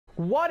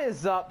What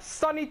is up?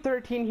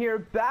 Sunny13 here,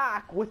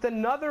 back with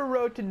another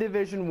road to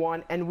Division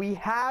 1, and we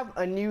have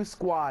a new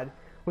squad.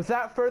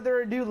 Without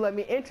further ado, let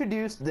me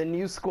introduce the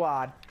new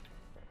squad.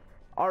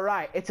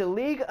 Alright, it's a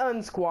League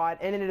Un squad,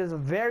 and it is a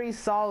very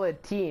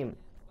solid team.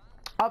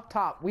 Up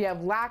top, we have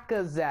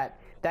Lacazette,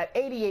 that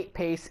 88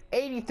 pace,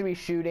 83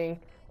 shooting,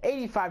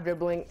 85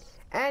 dribbling,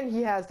 and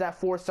he has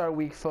that 4-star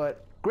weak foot.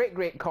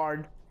 Great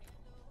card.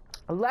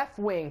 Left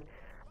wing,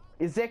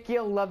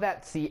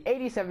 Lacazette,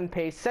 87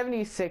 pace,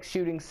 76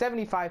 shooting,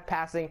 75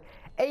 passing,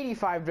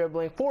 85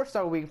 dribbling,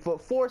 4-star weak foot,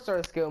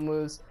 4-star skill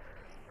moves.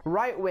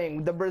 Right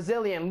wing, the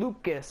Brazilian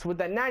Lucas with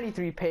that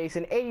 93 pace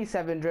and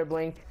 87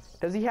 dribbling.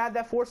 Does he have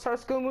that 4-star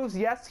skill moves?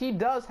 Yes, he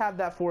does have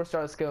that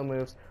 4-star skill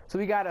moves. So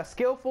we got a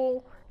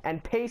skillful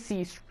and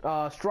pacey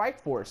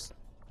strike force.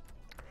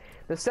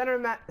 The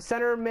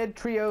center mid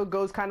trio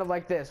goes kind of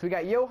like this. We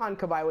got Johan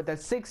Cabai with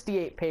that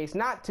 68 pace,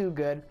 not too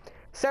good.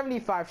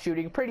 75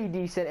 shooting, pretty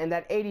decent, and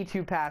that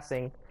 82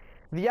 passing.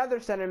 The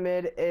other center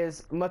mid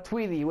is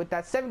Matuidi with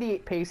that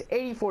 78 pace,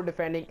 84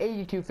 defending,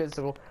 82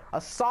 physical, a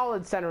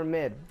solid center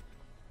mid.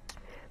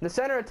 The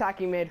center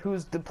attacking mid,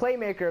 who's the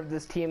playmaker of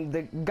this team,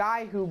 the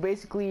guy who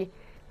basically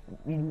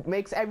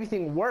makes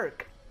everything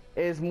work,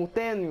 is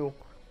Moutinho.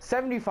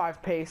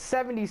 75 pace,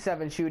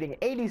 77 shooting,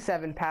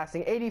 87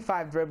 passing,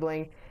 85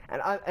 dribbling,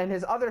 and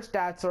his other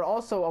stats are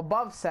also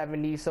above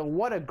 70, so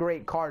what a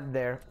great card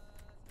there.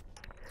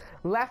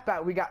 Left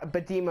back, we got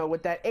Badima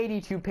with that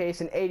 82 pace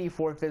and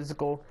 84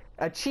 physical,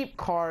 a cheap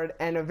card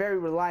and a very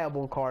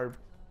reliable card.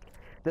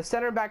 The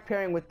center back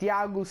pairing with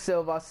Thiago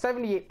Silva,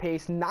 78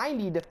 pace,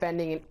 90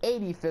 defending and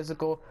 80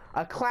 physical,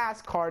 a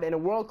class card and a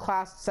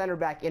world-class center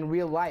back in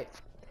real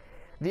life.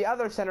 The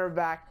other center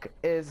back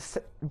is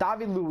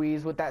David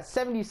Luiz with that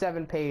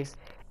 77 pace,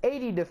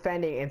 80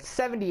 defending and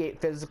 78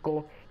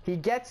 physical. He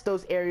gets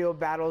those aerial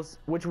battles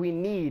which we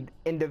need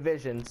in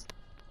divisions.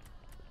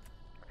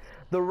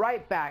 The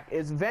right back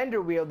is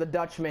Vanderweel, the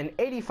Dutchman,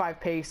 85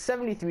 pace,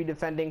 73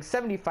 defending,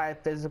 75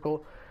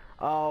 physical,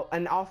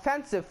 an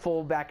offensive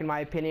fullback in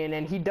my opinion,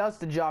 and he does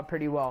the job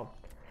pretty well.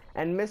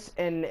 And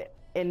in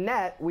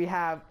net, we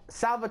have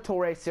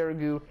Salvatore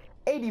Sirigu,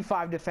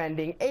 85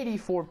 defending,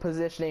 84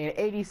 positioning, and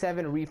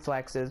 87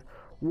 reflexes.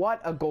 What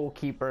a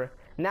goalkeeper.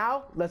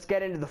 Now, let's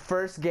get into the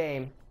first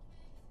game.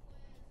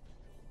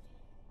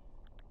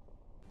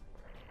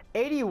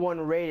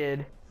 81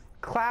 rated.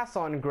 Class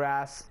on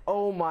grass.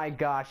 Oh my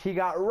gosh. He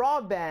got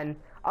Robben,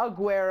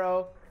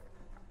 Aguero.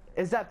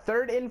 Is that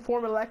third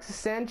inform Alexis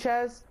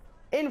Sanchez?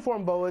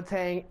 Inform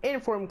Boateng.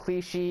 Inform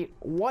Clichy.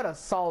 What a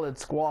solid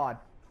squad.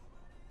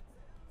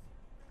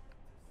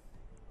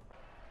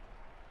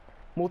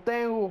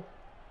 Moutinho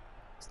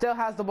still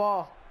has the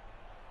ball.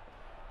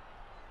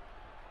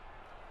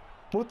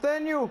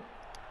 Moutinho.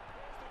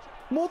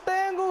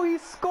 Moutinho, he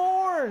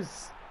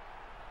scores.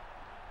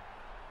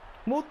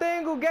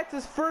 Moutinho gets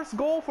his first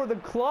goal for the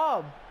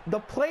club. The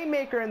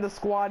playmaker in the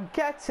squad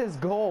gets his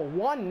goal.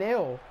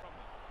 1-0.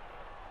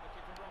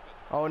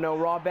 Oh no,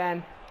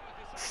 Robben.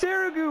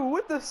 Sirigu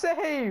with the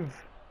save.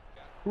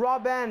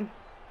 Robben.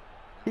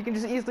 He can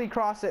just easily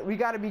cross it. We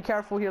got to be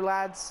careful here,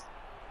 lads.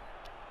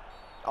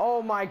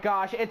 Oh my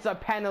gosh, it's a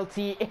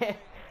penalty.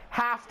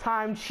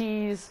 Halftime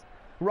cheese.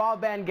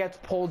 Robben gets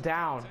pulled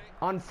down.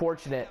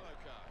 Unfortunate.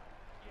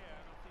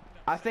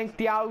 I think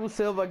Thiago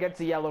Silva gets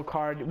a yellow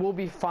card. We'll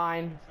be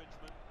fine.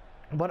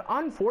 But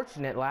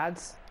unfortunate,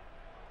 lads.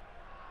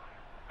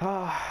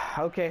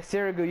 Okay,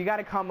 Sirigu, you got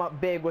to come up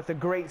big with a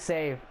great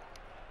save.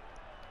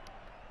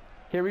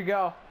 Here we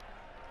go.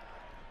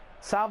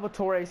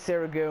 Salvatore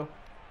Sirigu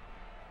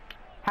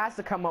has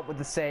to come up with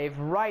the save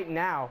right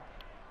now.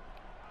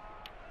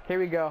 Here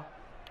we go.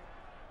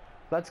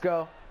 Let's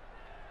go.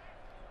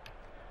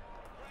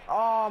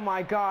 Oh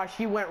my gosh,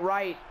 he went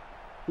right.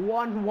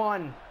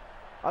 1-1.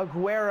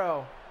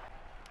 Aguero.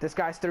 This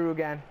guy's through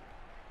again.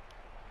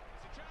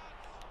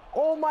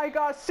 Oh my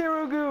gosh,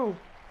 Sirigu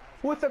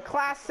with a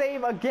class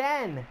save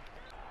again.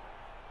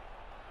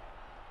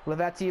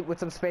 Lacazette with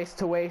some space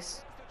to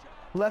waste.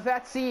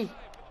 Lacazette.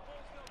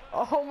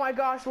 Oh my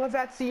gosh,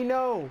 Lacazette,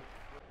 no.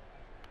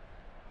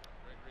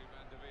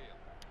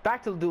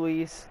 Back to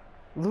Luiz.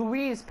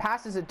 Luiz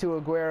passes it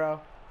to Aguero.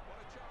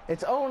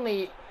 It's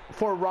only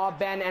for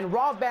Robben, and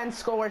Robben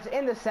scores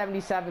in the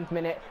 77th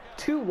minute.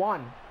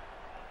 2-1.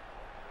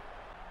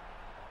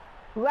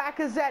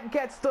 Lacazette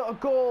gets the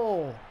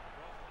goal.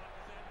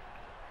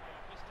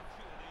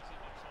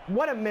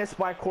 What a miss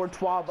by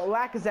Courtois, but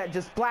Lacazette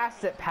just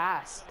blasts it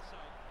past.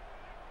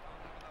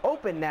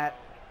 Open net.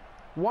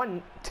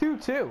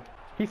 2-2.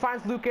 He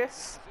finds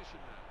Lucas.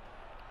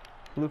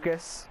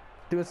 Lucas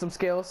doing some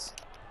skills.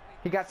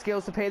 He got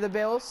skills to pay the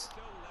bills.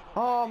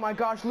 Oh my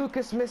gosh,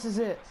 Lucas misses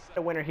it.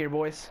 A winner here,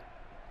 boys.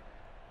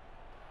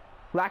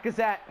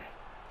 Lacazette.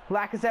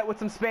 Lacazette with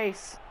some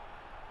space.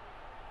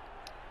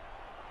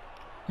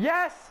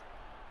 Yes!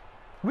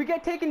 We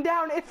get taken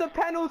down. It's a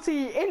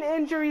penalty in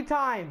injury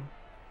time.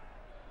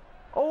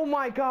 Oh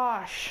my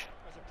gosh.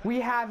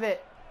 We have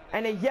it.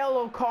 And a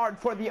yellow card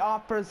for the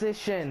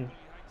opposition.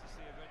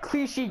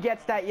 Clichy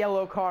gets that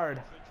yellow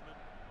card.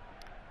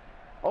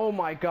 Oh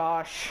my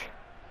gosh.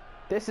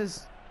 This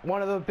is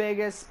one of the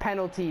biggest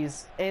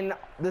penalties in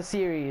the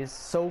series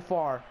so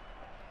far.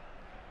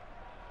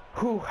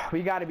 Whew,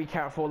 we gotta be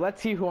careful.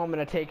 Let's see who I'm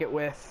gonna take it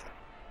with.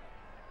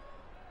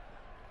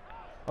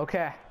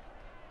 Okay.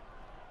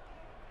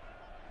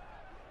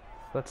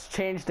 Let's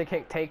change the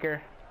kick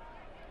taker.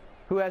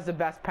 Who has the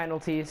best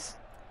penalties?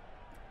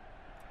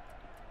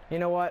 You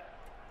know what?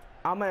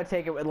 I'm gonna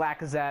take it with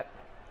Lacazette.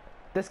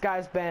 This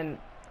guy's been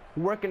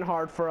working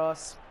hard for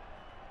us,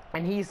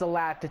 and he's the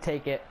lad to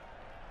take it.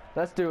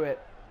 Let's do it.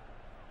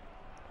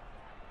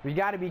 We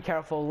gotta be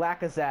careful.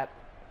 Lacazette.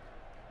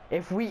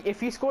 If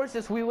he scores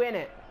this, we win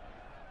it.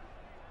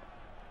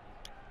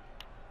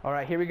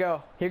 Alright, here we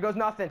go. Here goes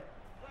nothing.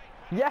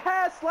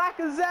 Yes,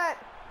 Lacazette!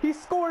 He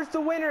scores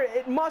the winner.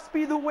 It must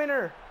be the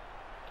winner.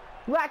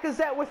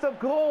 Lacazette with a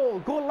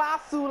goal.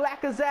 Golaço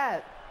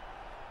Lacazette.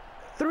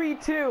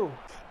 3-2.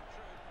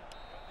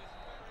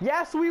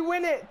 Yes, we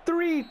win it.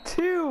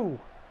 3-2.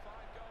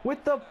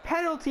 With the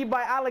penalty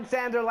by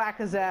Alexander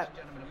Lacazette.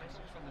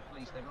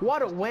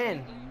 What a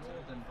win.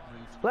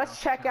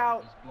 Let's check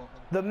out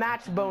the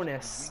match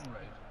bonus.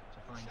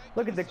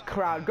 Look at the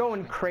crowd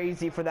going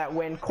crazy for that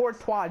win.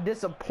 Courtois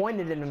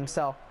disappointed in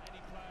himself.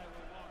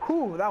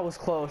 Whew, that was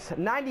close.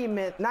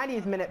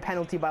 90th minute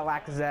penalty by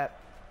Lacazette.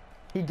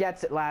 He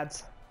gets it,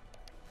 lads.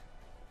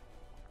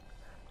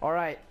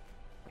 Alright.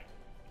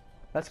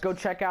 Let's go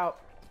check out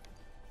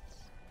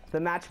the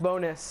match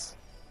bonus.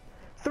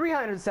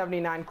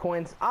 379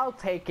 coins. I'll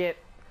take it.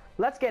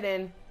 Let's get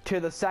into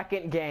the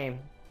second game.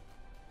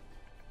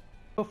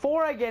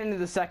 Before I get into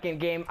the second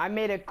game, I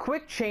made a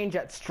quick change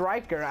at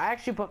striker. I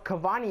actually put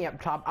Cavani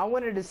up top. I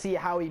wanted to see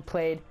how he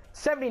played.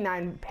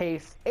 79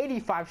 pace,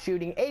 85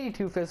 shooting,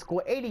 82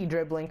 physical, 80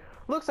 dribbling.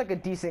 Looks like a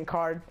decent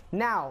card.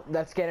 Now,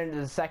 let's get into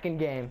the second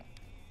game.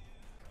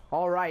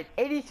 Alright,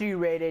 83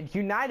 rated,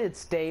 United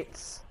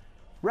States.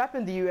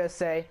 Repping the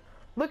USA.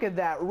 Look at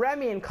that.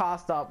 Remy and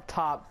Costa up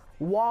top.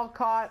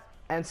 Walcott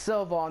and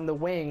Silva on the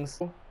wings.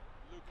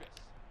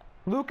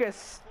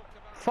 Lucas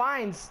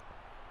finds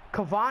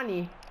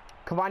Cavani.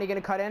 Cavani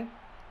gonna cut in?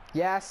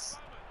 Yes.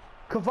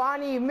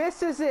 Cavani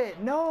misses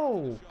it.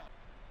 No.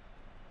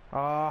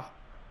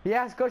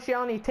 Yes,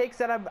 Koscielny takes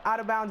that out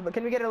of bounds, but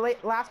can we get a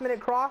last minute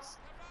cross?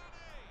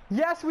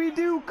 Yes, we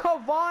do.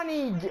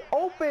 Cavani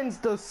opens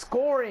the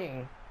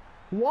scoring.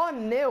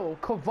 1-0.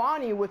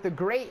 Cavani with a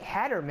great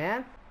header,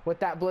 man. With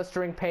that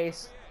blistering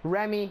pace.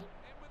 Remy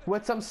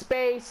with some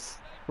space.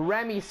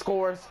 Remy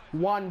scores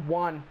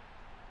 1-1.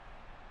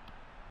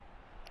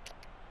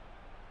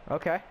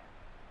 Okay.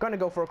 Gonna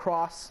go for a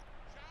cross.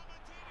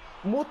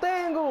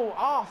 Motengo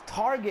off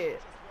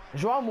target.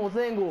 João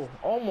Motengo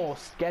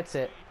almost gets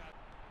it.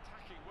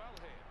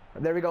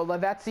 There we go.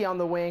 Lavezzi on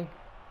the wing.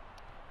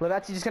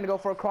 Lavezzi just gonna go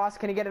for a cross.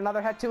 Can he get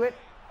another head to it?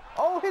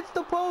 Oh, hits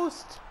the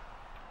post.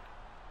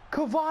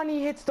 Cavani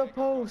hits the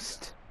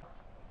post.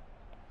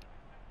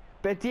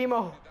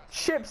 Bedimo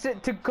chips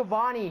it to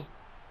Cavani.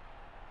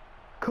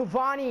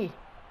 Cavani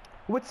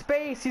with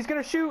space. He's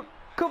gonna shoot.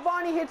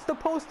 Cavani hits the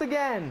post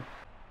again.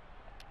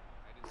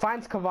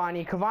 Finds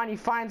Cavani. Cavani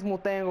finds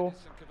Motengo.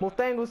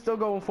 Motengo's still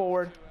going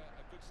forward.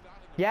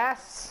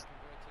 Yes.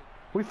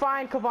 We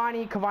find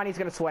Cavani. Cavani's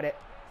gonna sweat it.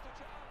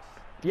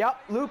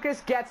 Yep,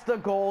 Lucas gets the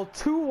goal.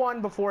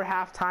 2-1 before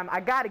halftime. I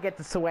gotta get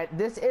the sweat.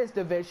 This is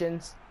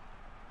divisions.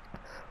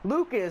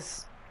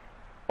 Lucas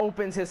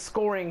opens his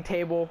scoring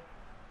table.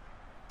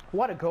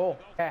 What a goal.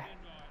 Yeah.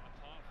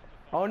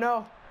 Oh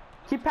no.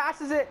 He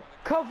passes it.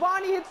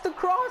 Cavani hits the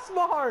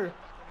crossbar.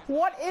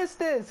 What is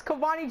this?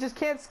 Cavani just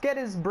can't get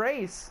his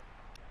brace.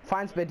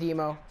 Finds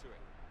Bedimo.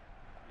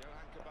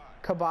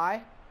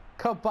 Cabai.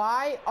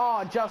 Cabai.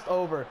 Oh, just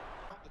over.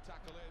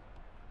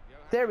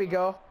 There we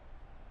go.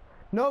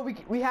 No,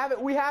 we have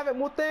it. We have it.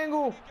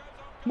 Motengo.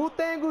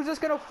 Motengo's just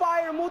going to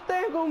fire.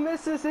 Motengo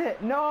misses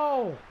it.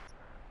 No.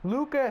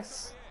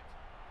 Lucas.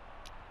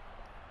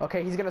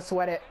 Okay, he's going to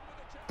sweat it.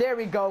 There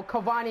we go.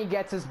 Cavani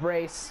gets his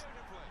brace.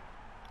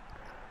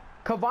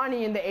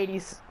 Cavani in the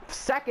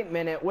 82nd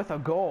minute with a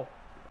goal.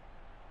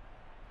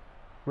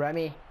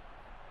 Remy.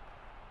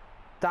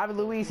 David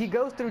Luiz. He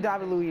goes through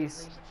David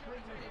Luiz.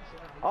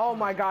 Oh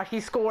my gosh. He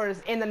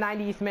scores in the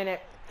 90th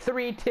minute.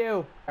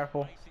 3-2.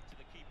 Careful.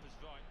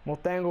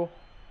 Motengo.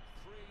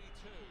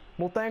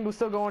 Motengo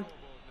still going.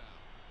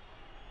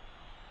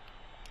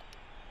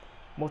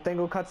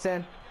 Motengo cuts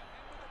in.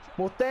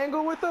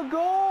 Motengo with a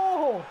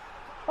goal!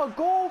 A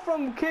goal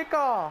from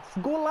kickoff.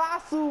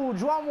 Golaço,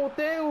 João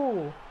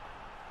Motengo.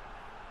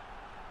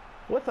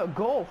 With a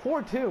goal.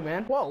 4-2,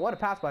 man. Whoa, what a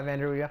pass by Van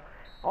der Weege.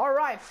 All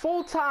right,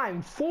 full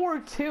time.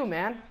 4-2,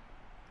 man.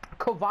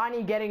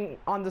 Cavani getting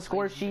on the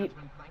score sheet.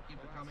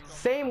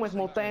 Same with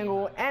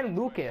Motengo and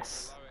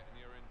Lucas.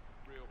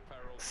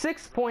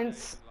 6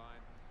 points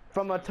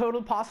from a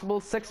total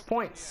possible 6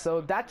 points.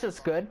 So that's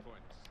just good.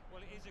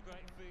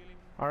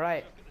 All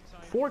right.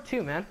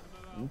 4-2, man.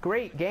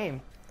 Great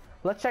game.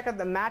 Let's check out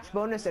the match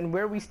bonus and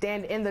where we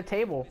stand in the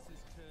table.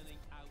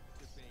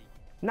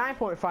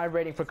 9.5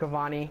 rating for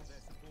Cavani.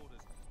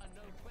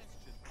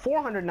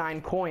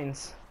 409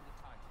 coins.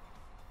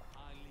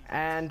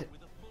 And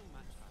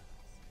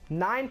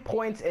 9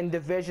 points in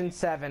Division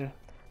 7.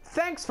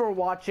 Thanks for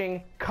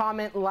watching.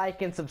 Comment,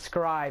 like, and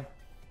subscribe.